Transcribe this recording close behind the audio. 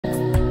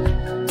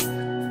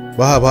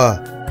বাহ বাহ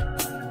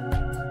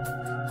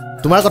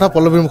তোমাৰ কথা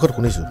পল্লৱীৰ মুখত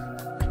শুনিছো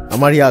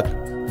আমাৰ ইয়াক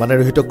মানে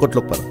ৰোহিতক ক'ত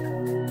লগ পালা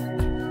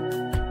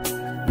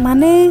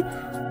মানে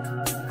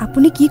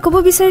আপুনি কি ক'ব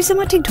বিচাৰিছে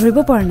মই ঠিক ধৰিব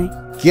পৰা নাই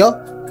কিয়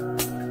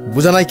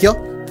বুজা নাই কিয়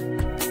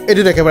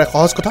এইটো একেবাৰে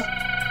সহজ কথা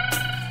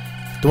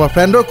তোমাৰ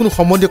ফ্ৰেণ্ডৰ কোনো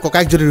সম্বন্ধীয়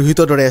ককাইক যদি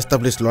ৰোহিতৰ দৰে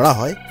এষ্টাব্লিছ ল'ৰা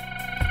হয়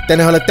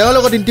তেনেহ'লে তেওঁৰ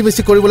লগত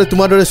ইণ্টিমেচি কৰিবলৈ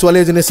তোমাৰ দৰে ছোৱালী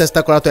এজনীয়ে চেষ্টা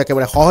কৰাটো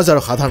একেবাৰে সহজ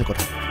আৰু সাধাৰণ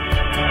কথা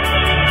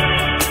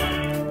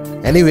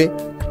এনিৱে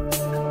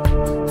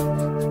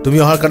তুমি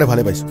অহাৰ কাৰণে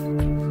ভালে পাইছো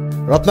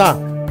ৰত্না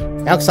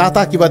এক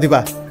চাহটা কিবা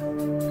দিবা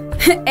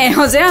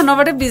এহজে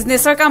আনবাৰে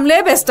বিজনেছৰ কাম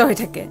লৈ ব্যস্ত হৈ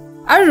থাকে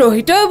আৰু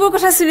ৰোহিতও এইবোৰ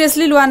কথা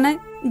সিৰিয়াছলি লোৱা নাই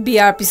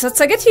বিয়াৰ পিছত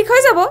চাগে ঠিক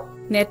হৈ যাব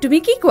নে তুমি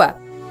কি কোৱা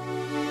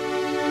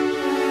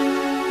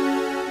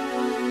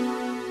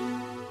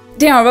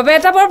তেওঁৰ বাবে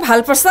এটা বৰ ভাল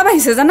প্ৰস্তাৱ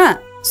আহিছে জানা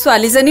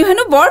ছোৱালীজনীও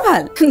হেনো বৰ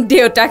ভাল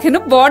দেউতাক হেনো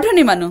বৰ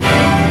ধনী মানুহ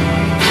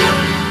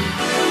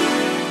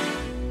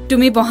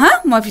তুমি বহা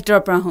মই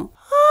ভিতৰৰ পৰা আহোঁ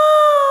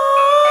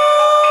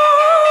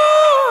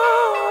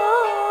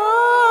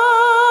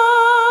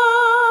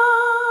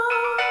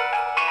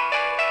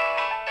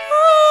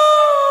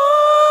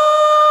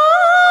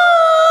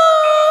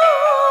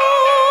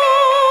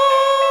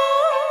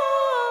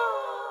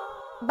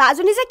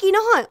বাজনী যে কি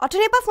নহয়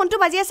অথনিৰ পৰা ফোনটো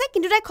বাজি আছে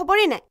কিন্তু তাই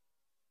খবৰেই নাই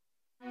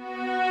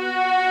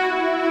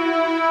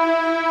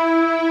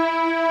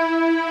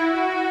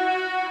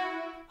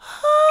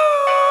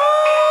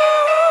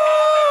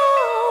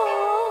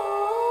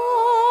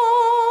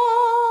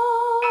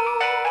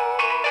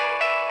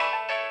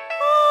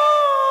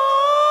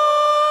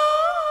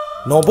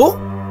নবৌ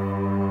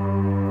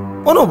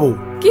অ নবৌ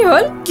কি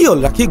হ'ল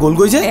ৰাখি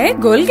গ'লগৈ যে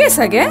গ'লগে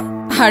চাগে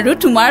আৰু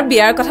তোমাৰ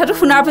বিয়াৰ কথাটো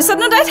শুনাৰ পিছত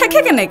ন তাই থাকে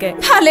কেনেকে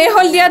ভালেই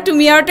হ'ল দিয়া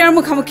তুমি আৰু তেওঁৰ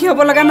মুখামুখি হ'ব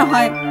লগা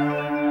নহয়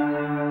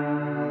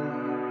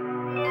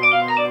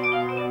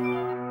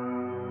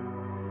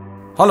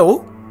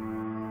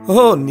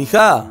হেল্ল'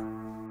 নিশা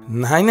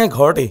নাই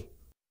ঘৰতে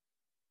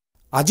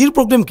আজিৰ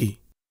প্ৰগ্ৰেম কি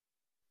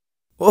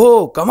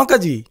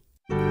কামাকাজি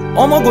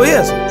মই গৈয়ে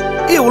আছো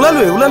এই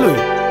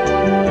ওলালোৱে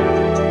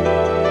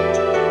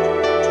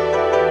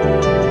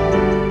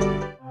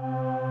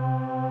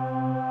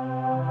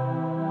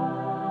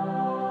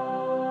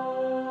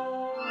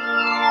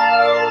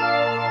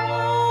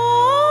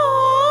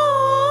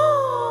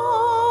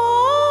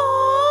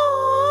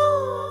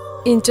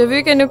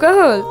ইণ্টাৰভিউ কেনেকুৱা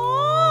হ'ল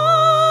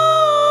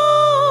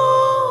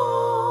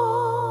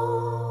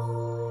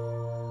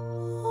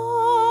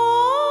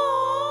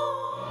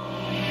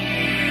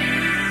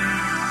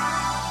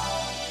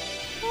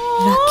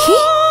ৰাখি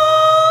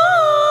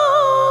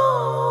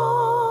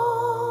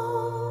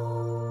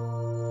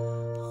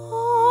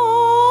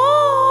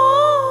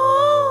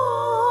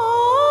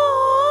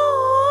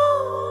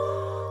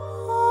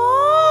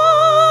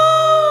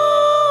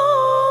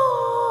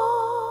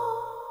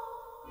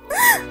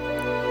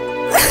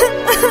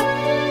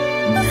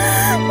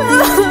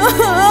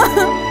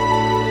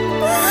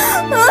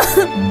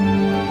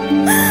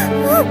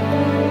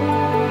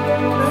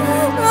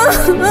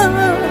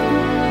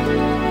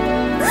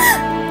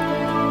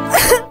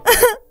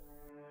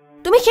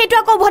তুমি সেইটো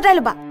আকৌ উভতাই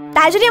ল'বা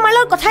তাই যদি আমাৰ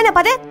লগত কথাই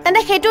নাপাতে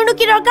তেন্তে সেইটোৰনো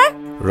কি দৰকাৰ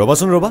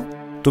ৰবাচোন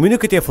তুমিনো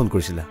কেতিয়া ফোন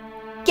কৰিছিলা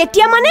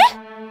কেতিয়া মানে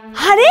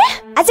আৰে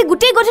আজি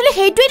গোটেই গধূলি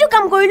সেইটোৱেইটো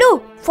কাম কৰিলো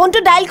ফোনটো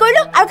ডাইল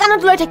কৰিলো আৰু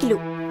কাণত লৈ থাকিলো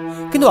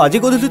কিন্তু আজি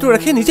গধূলিটো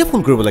ৰাখি নিজে ফোন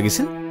কৰিব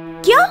লাগিছিল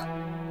কিয়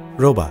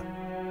ৰবা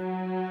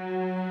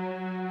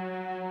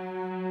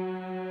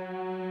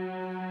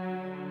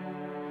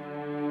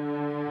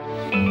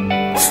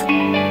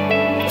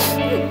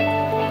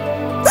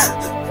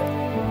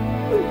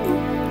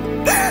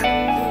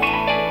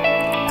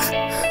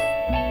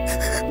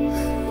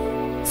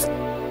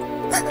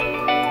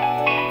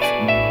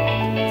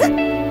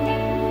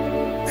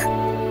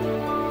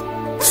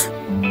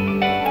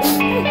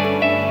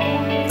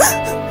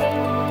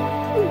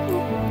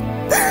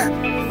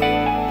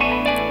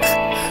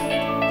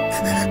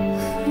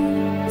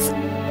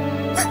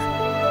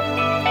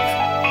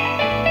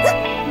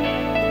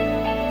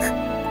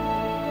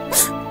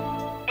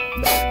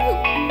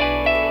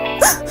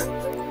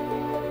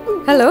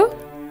হেল্ল'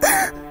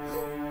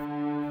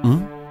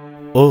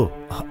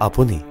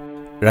 আপুনি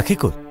ৰাখি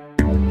ক'ত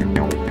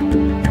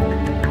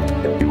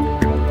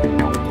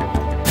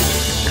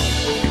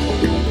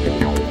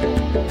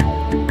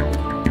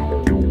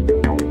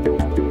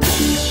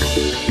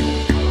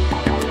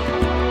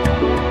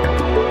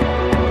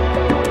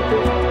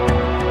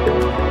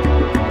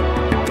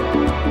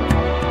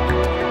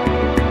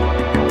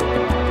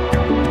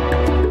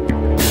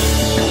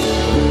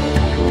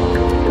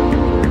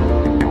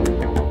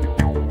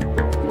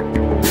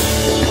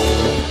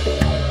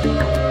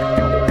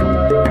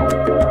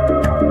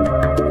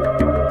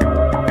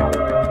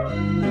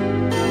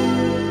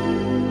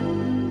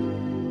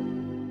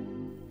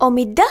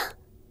অমিতদা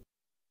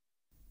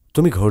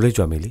তুমি ঘৰলৈ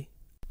যোৱা মিলি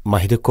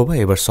মাহিদেক ক'বা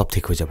এবাৰ সব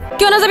ঠিক হৈ যাব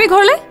কিয় নাযাবি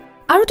ঘৰলৈ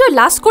আৰু তই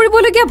লাজ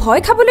কৰিবলগীয়া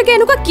ভয় খাবলগীয়া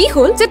এনেকুৱা কি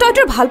হ'ল যে তই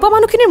তোৰ ভাল পোৱা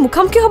মানুহখিনিৰ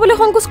মুখামুখি হ'বলৈ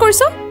সংকোচ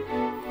কৰিছ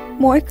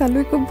মই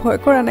কালৈ একো ভয়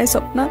কৰা নাই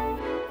স্বপ্না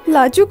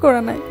লাজো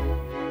কৰা নাই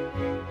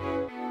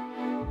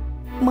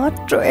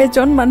মাত্ৰ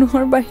এজন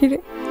মানুহৰ বাহিৰে।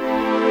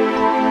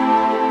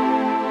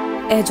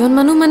 এজন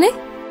মানুহ মানে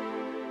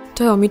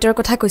তই অমিতৰ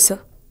কথা কৈছ?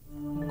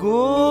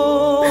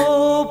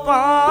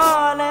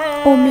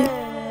 অমিত,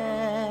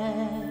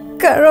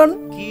 কাৰণ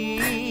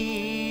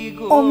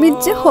অমিত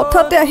যে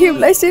হঠাতে আহি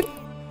ওলাইছিল,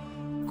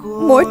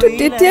 মইতো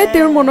তেতিয়াই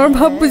তেওঁৰ মনৰ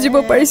ভাৱ বুজিব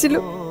পাৰিছিলো।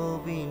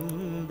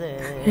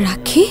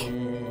 ৰাখি?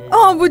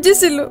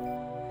 বুজিছিলো,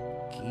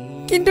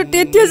 কিন্তু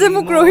তেতিয়া যে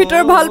মোক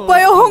ৰোহিতৰ ভাল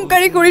পাই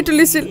অহংকাৰী কৰি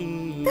তুলিছিল।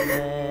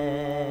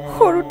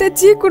 সৰুতে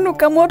যিকোনো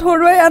কামত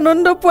হৰুৱাই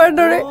আনন্দ পোৱাৰ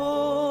দৰে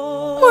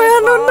মই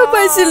আনন্দ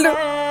পাইছিলো।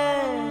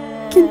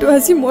 কিন্তু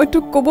আজি মই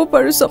তোক ক'ব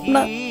পাৰো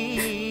স্বপ্না,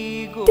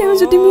 তেওঁ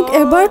যদি মোক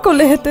এবাৰ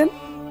ক'লেহেঁতেন,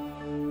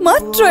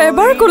 মাত্ৰ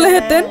এবাৰ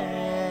ক'লেহেঁতেন,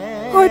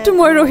 হয়তো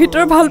মই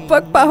ৰোহিতৰ ভাল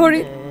পোৱাক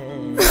পাহৰি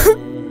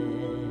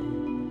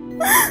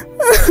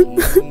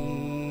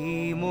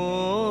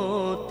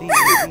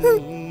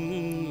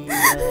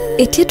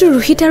এতিয়াতো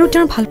ৰোহিত আৰু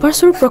তেওঁৰ ভালপোৱাৰ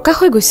স্বৰূপ প্ৰকাশ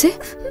হৈ গৈছে।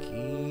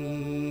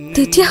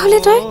 তেতিয়াহ'লে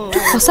তই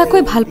তোক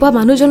সঁচাকৈ ভাল পোৱা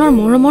মানুহজনৰ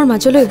মৰমৰ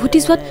মাজলৈ উভতি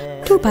যোৱাত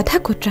তোৰ বাধা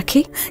ক'ত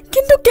ৰাখি?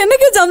 কিন্তু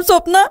কেনেকে যাম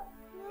স্বপ্না?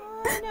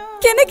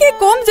 কেনেকে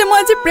কম যে মই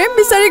আজি প্ৰেম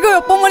বিচাৰি গৈ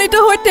অপমানিত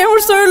হৈ তেওঁৰ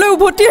ওচৰলৈ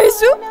উভতি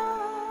আহিছো?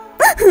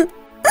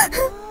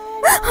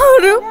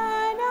 আৰু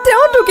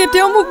তেওঁতো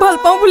কেতিয়াও মোক ভাল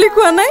পাওঁ বুলি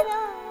কোৱা নাই।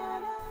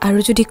 আৰু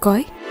যদি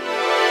কয়?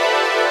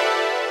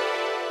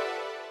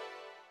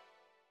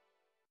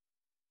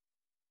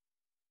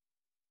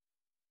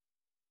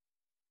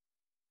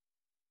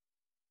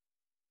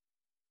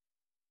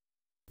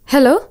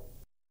 হেল্ল',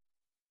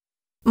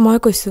 মই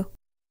কৈছোঁ,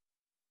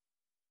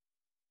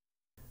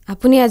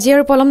 আপুনি আজি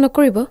আৰু পলম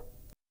নকৰিব।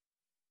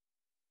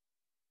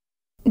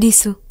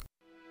 দিছোঁ।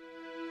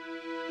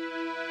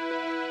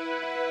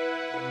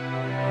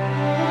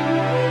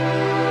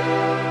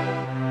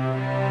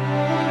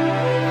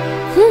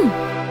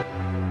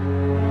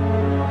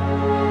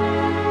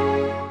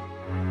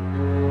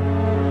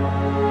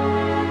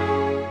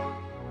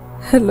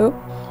 হেল্ল',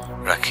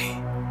 ৰাখি,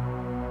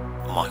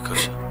 মই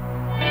কৈছোঁ,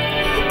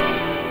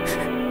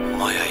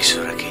 মই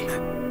আহিছোঁ ৰাখি,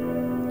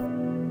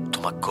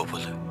 তোমাক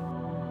ক'বলৈ।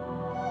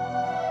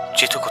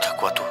 যিটো কথা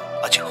কোৱাটো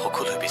আজি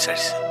সকলোৱে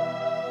বিচাৰিছে।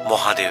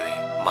 মহাদেৱে,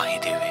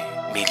 মাহীদেৱে,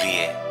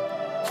 মিলিয়ে,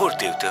 মোৰ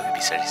দেউতাই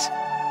বিচাৰিছে।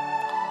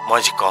 মই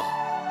আজি কম,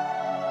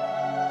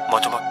 মই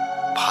তোমাক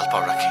ভাল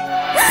পাওঁ ৰাখি।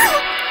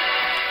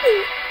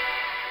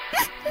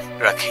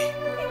 ৰাখি,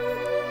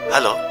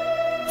 হেল্ল',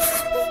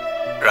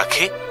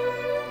 ৰাখি,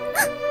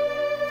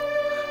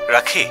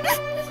 ৰাখি,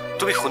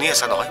 তুমি শুনি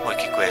আছা নহয় মই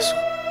কি কৈ আছো?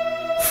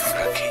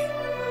 ৰাখি,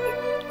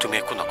 তুমি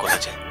একো নকলা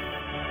যে?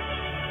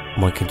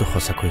 মই কিন্তু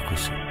সঁচাকৈ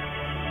কৈছো,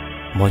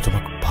 মই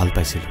তোমাক ভাল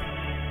পাইছিলোঁ,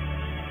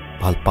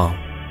 ভাল পাওঁ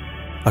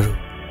আৰু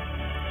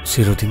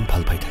চিৰদিন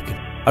ভাল পাই থাকিম।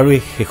 আৰু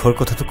এই শেষৰ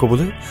কথাটো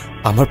ক'বলৈ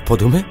আমাৰ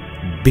পদুমে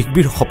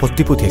বিগবিৰ শপত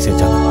দি পঠিয়াইছে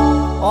জানা।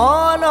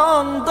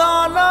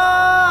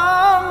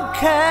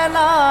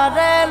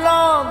 খেলাৰে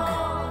লগ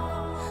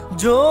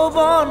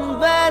যৌৱন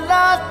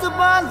বেলাত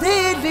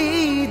বান্ধিলি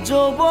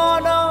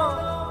যৌৱন,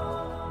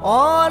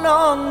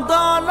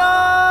 অনন্দন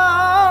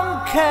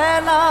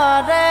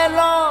খেলাৰে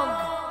লগ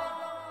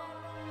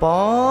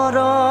পৰভাতে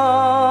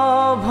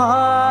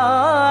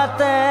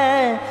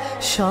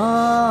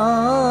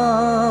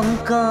শ্যাম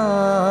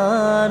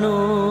কানু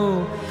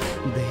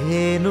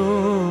ধেনু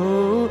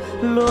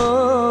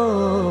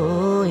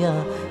লয়া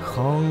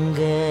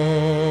সংগে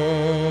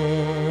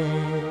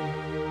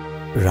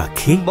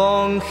ৰাখি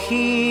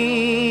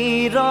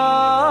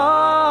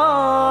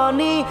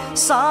বংশীৰণী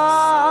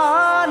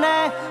সানে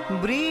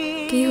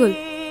কি হ'ল,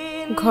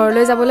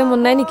 ঘৰলৈ যাবলৈ মন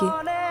নাই নেকি?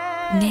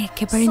 নে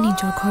একেবাৰে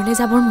নিজৰ ঘৰলৈ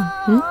যাবৰ মন?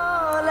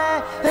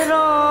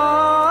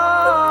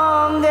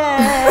 ৰঙে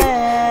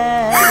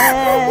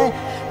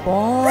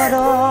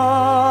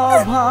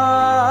পৰভাতে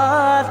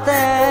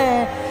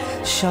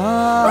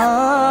শ্যাম